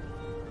知音。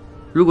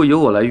如果由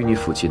我来与你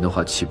抚琴的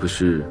话，岂不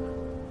是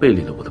背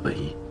离了我的本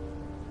意？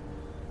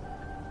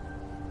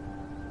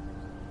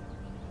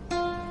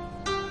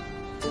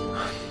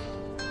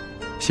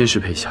先失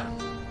陪下。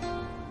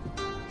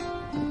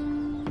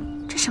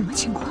这什么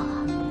情况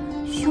啊？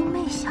兄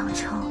妹相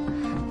称，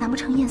难不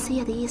成燕四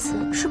叶的意思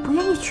是不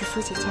愿意娶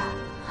苏姐姐？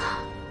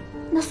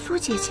那苏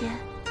姐姐……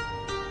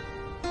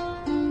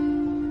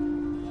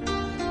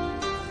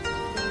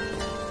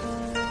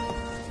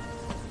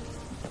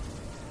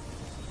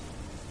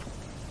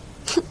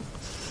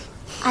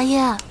阿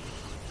燕，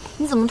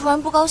你怎么突然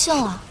不高兴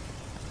了？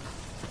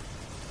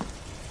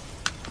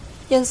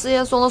燕四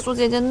叶送了苏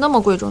姐姐那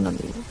么贵重的礼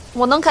物，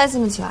我能开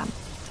心得起来吗？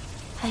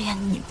哎呀，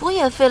你不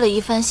也费了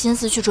一番心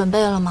思去准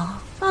备了吗？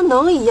那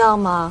能一样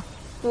吗？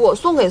我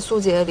送给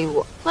苏姐姐礼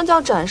物，那叫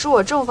展示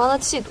我正房的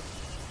气度。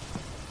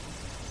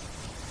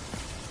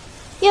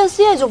燕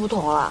四叶就不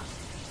同了，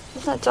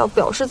那叫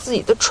表示自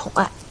己的宠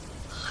爱。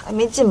还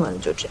没进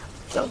门就这样，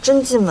要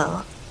真进门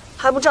了，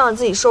还不仗着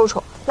自己受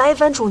宠，来一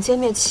番宠歼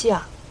灭妻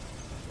啊！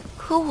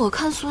可我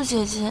看苏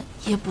姐姐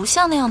也不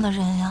像那样的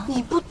人呀。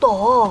你不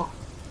懂，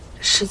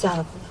世家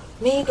的姑娘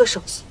没一个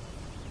省心。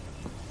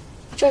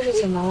这是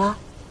怎么了？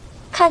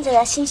看起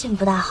来心情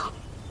不大好。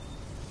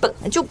本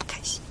来就不开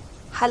心，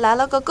还来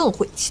了个更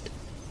晦气的。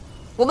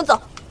我们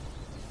走。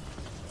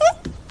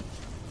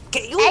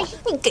给我，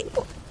你给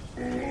我。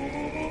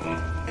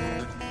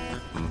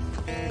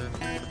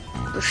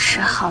不识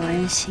好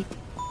人心，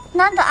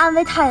难得安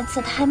慰他一次，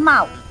他还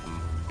骂我，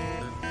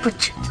不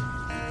值得。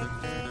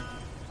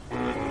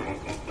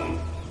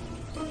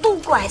都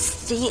怪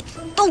四爷，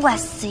都怪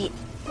四爷，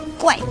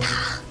怪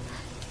他，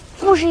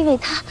不是因为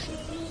他，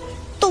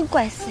都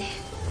怪四爷。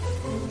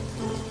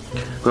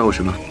怪我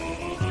什么？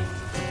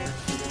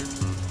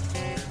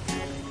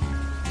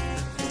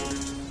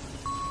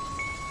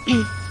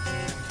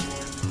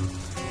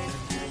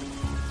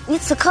你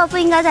此刻不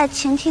应该在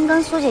前厅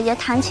跟苏姐姐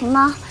弹琴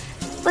吗？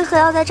为何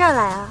要在这儿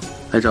来啊？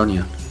来找你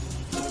啊。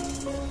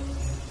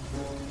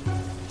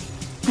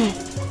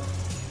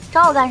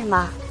找我干什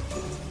么？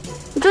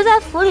你就在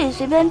府里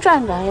随便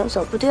转转，有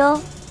走不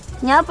丢。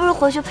你还不如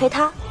回去陪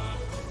他。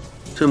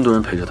这么多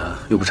人陪着他，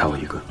又不差我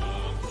一个。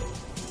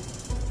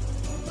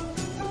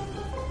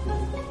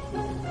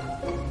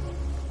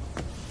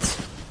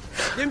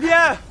连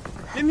篇，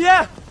连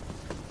篇，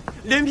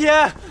连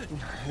篇，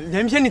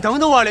连篇，你等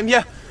等我，连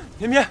篇，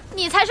连篇。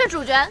你才是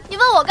主角，你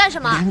问我干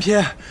什么？连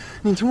篇，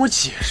你听我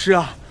解释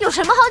啊。有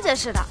什么好解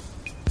释的？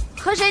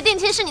和谁定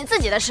亲是你自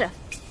己的事，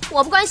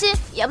我不关心，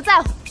也不在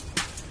乎。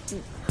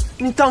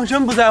你当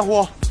真不在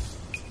乎？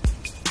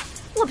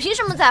我凭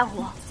什么在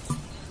乎？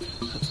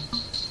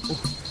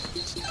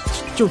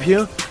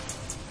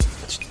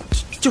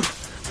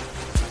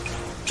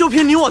就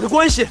凭你我的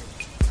关系。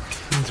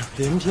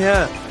连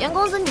篇，严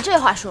公子，你这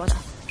话说的，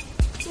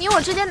你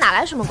我之间哪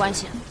来什么关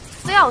系？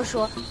非要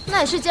说，那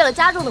也是借了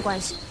家中的关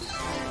系。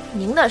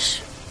您的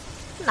事，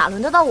哪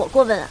轮得到我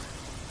过问啊？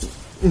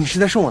你是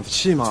在生我的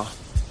气吗？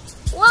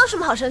我有什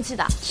么好生气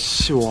的？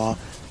气我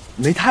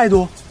没态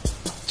度。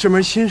这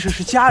门亲事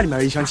是家里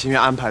面一厢情愿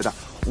安排的，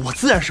我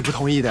自然是不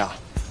同意的呀。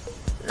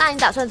那你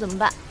打算怎么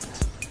办？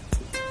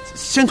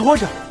先拖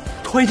着，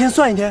拖一天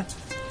算一天。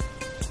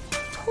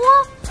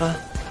拖？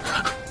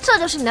这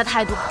就是你的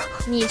态度。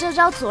你这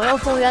招左右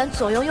逢源，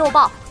左拥右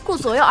抱，顾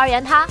左右而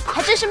言他，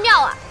还真是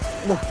妙啊！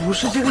我不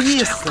是这个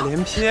意思，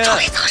连篇。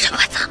快走，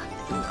快走！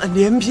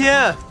连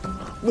篇，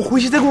我回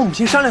去再跟我母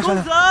亲商量商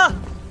量。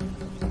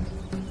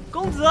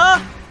公子，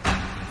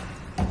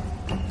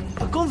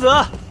公子。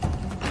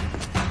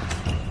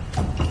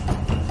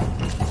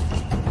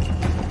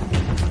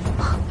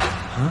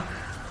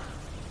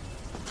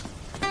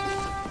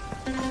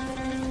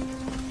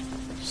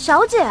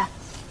小姐，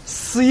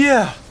思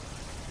夜，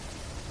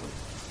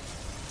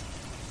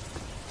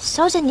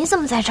小姐你怎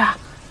么在这儿？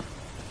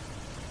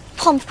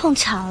碰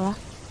巧了。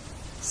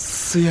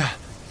思夜，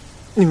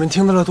你们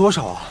听到了多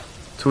少啊？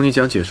从你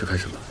讲解释开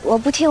始吧。我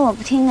不听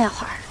那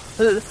会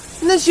儿。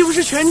那岂不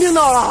是全听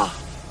到了？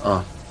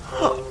啊。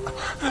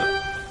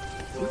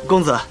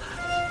公子，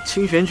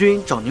清玄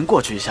君找您过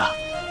去一下。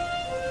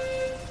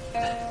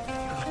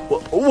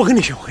我跟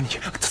你去，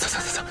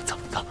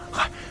走，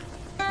快！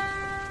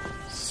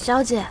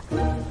小姐，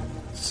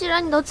既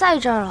然你都在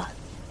这儿了，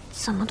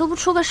怎么都不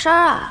出个声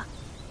儿啊？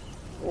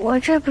我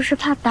这不是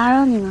怕打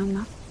扰你们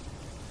吗？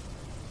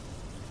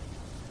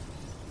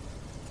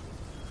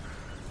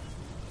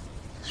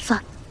算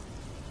了，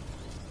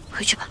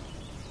回去吧。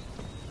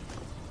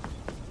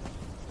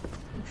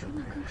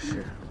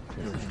是，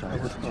这种宅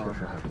子确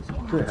实还不错。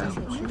对啊，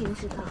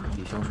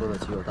李兄说的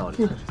极有道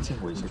理，见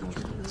过一些东西。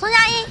宋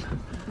佳音，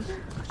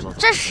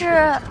这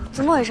是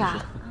怎么回事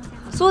啊？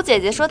苏姐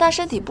姐说她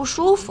身体不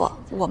舒服，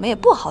我们也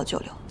不好久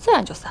留，自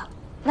然就散了。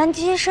兰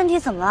姬身体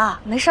怎么了？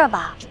没事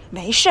吧？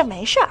没事，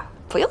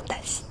不用担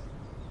心。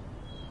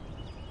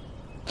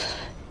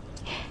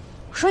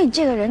我说你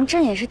这个人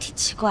真也是挺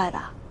奇怪的，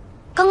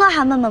刚刚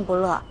还闷闷不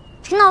乐，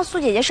听到苏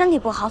姐姐身体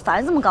不好反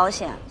而这么高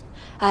兴。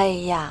哎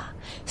呀，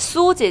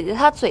苏姐姐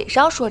她嘴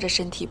上说着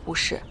身体不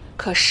适，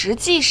可实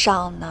际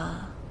上呢，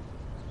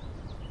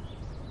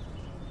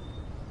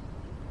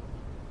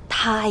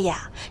她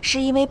呀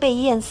是因为被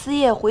燕思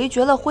夜回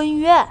绝了婚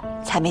约，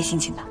才没心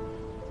情的。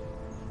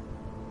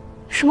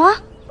什么？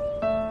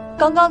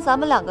刚刚咱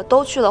们两个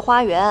都去了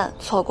花园，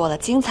错过了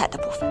精彩的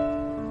部分。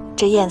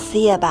这燕思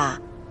夜吧，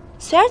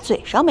虽然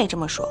嘴上没这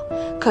么说，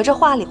可这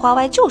话里话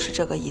外就是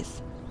这个意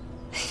思。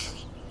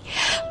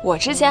我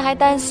之前还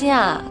担心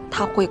啊，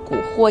他会蛊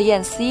惑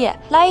燕思夜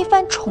来一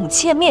番宠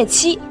妾灭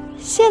妻，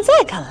现在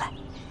看来，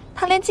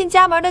他连进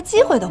家门的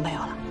机会都没有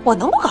了，我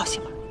能不高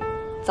兴吗？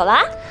走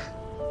啦。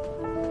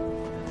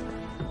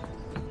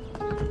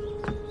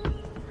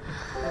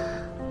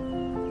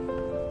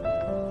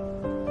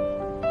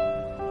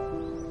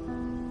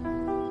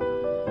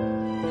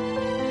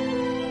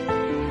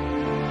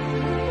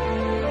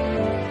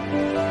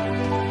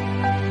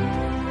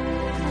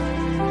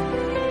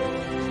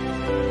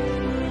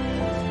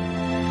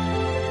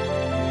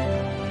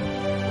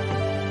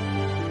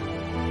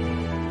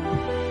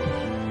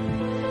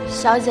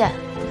小姐，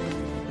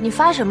你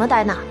发什么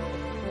呆呢？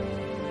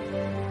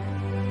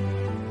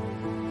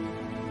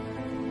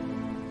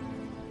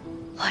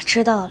我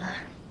知道了，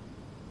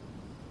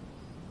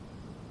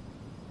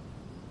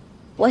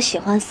我喜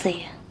欢思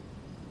夜。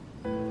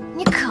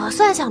你可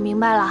算想明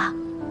白了。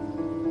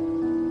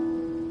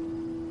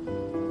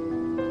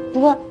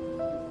不过，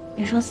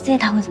你说思夜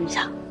他会怎么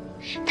想？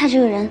他这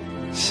个人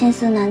心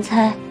思难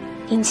猜，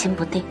阴晴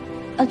不定，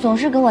总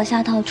是给我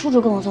下套，处处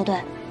跟我作对。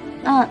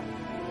那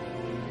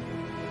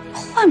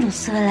换种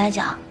思维来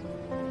讲，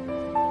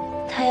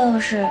他要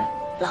是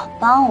老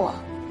帮我，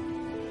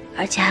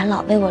而且还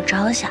老为我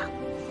着想，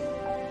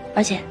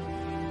而且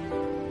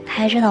他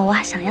还知道我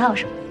想要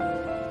什么，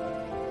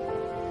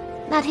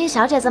那听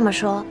小姐这么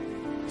说，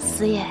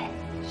思夜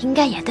应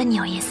该也对你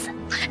有意思。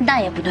那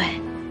也不对，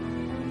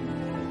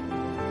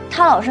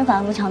他老是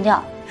反复强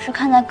调是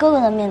看在哥哥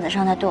的面子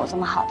上才对我这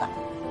么好的。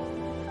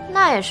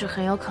那也是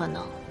很有可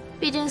能，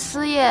毕竟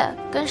思夜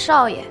跟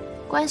少爷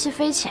关系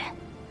匪浅，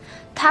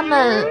他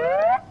们……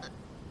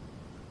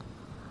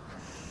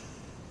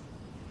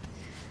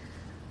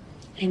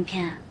林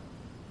片，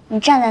你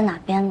站在哪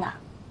边的？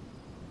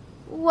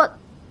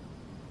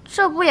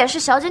这不也是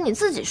小姐你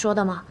自己说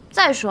的吗？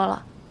再说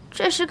了，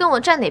这事跟我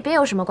站哪边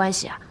有什么关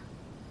系啊？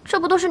这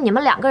不都是你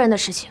们两个人的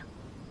事情。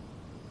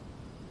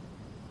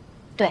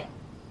对，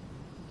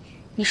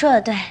你说的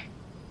对，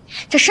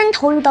这伸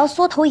头一刀，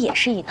缩头也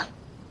是一刀。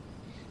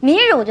明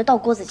日我就到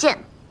国子监，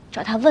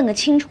找他问个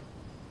清楚。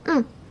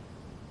嗯。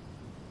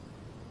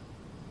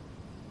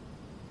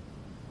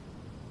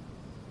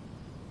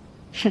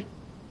哼。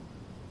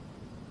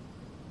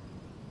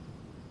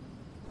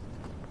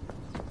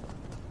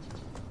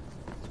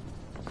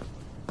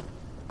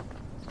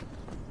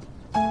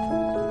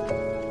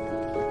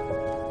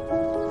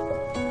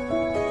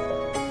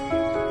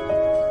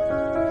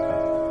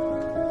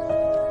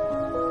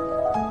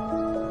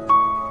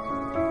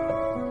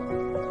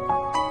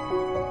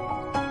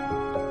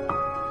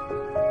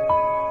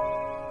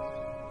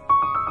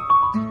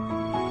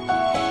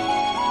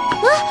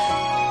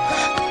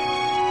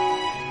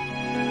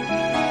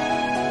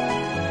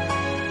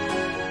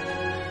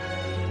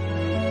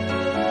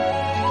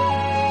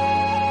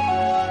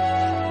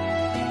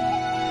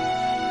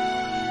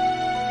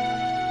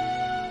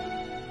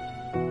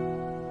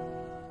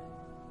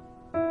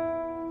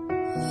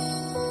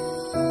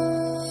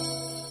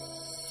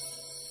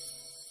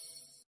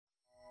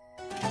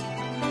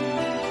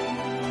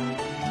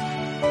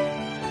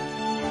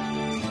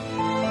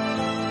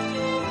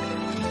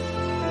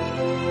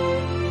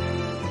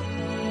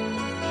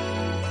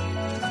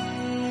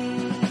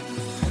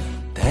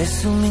在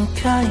宿命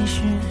开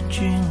始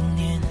执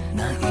念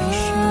那一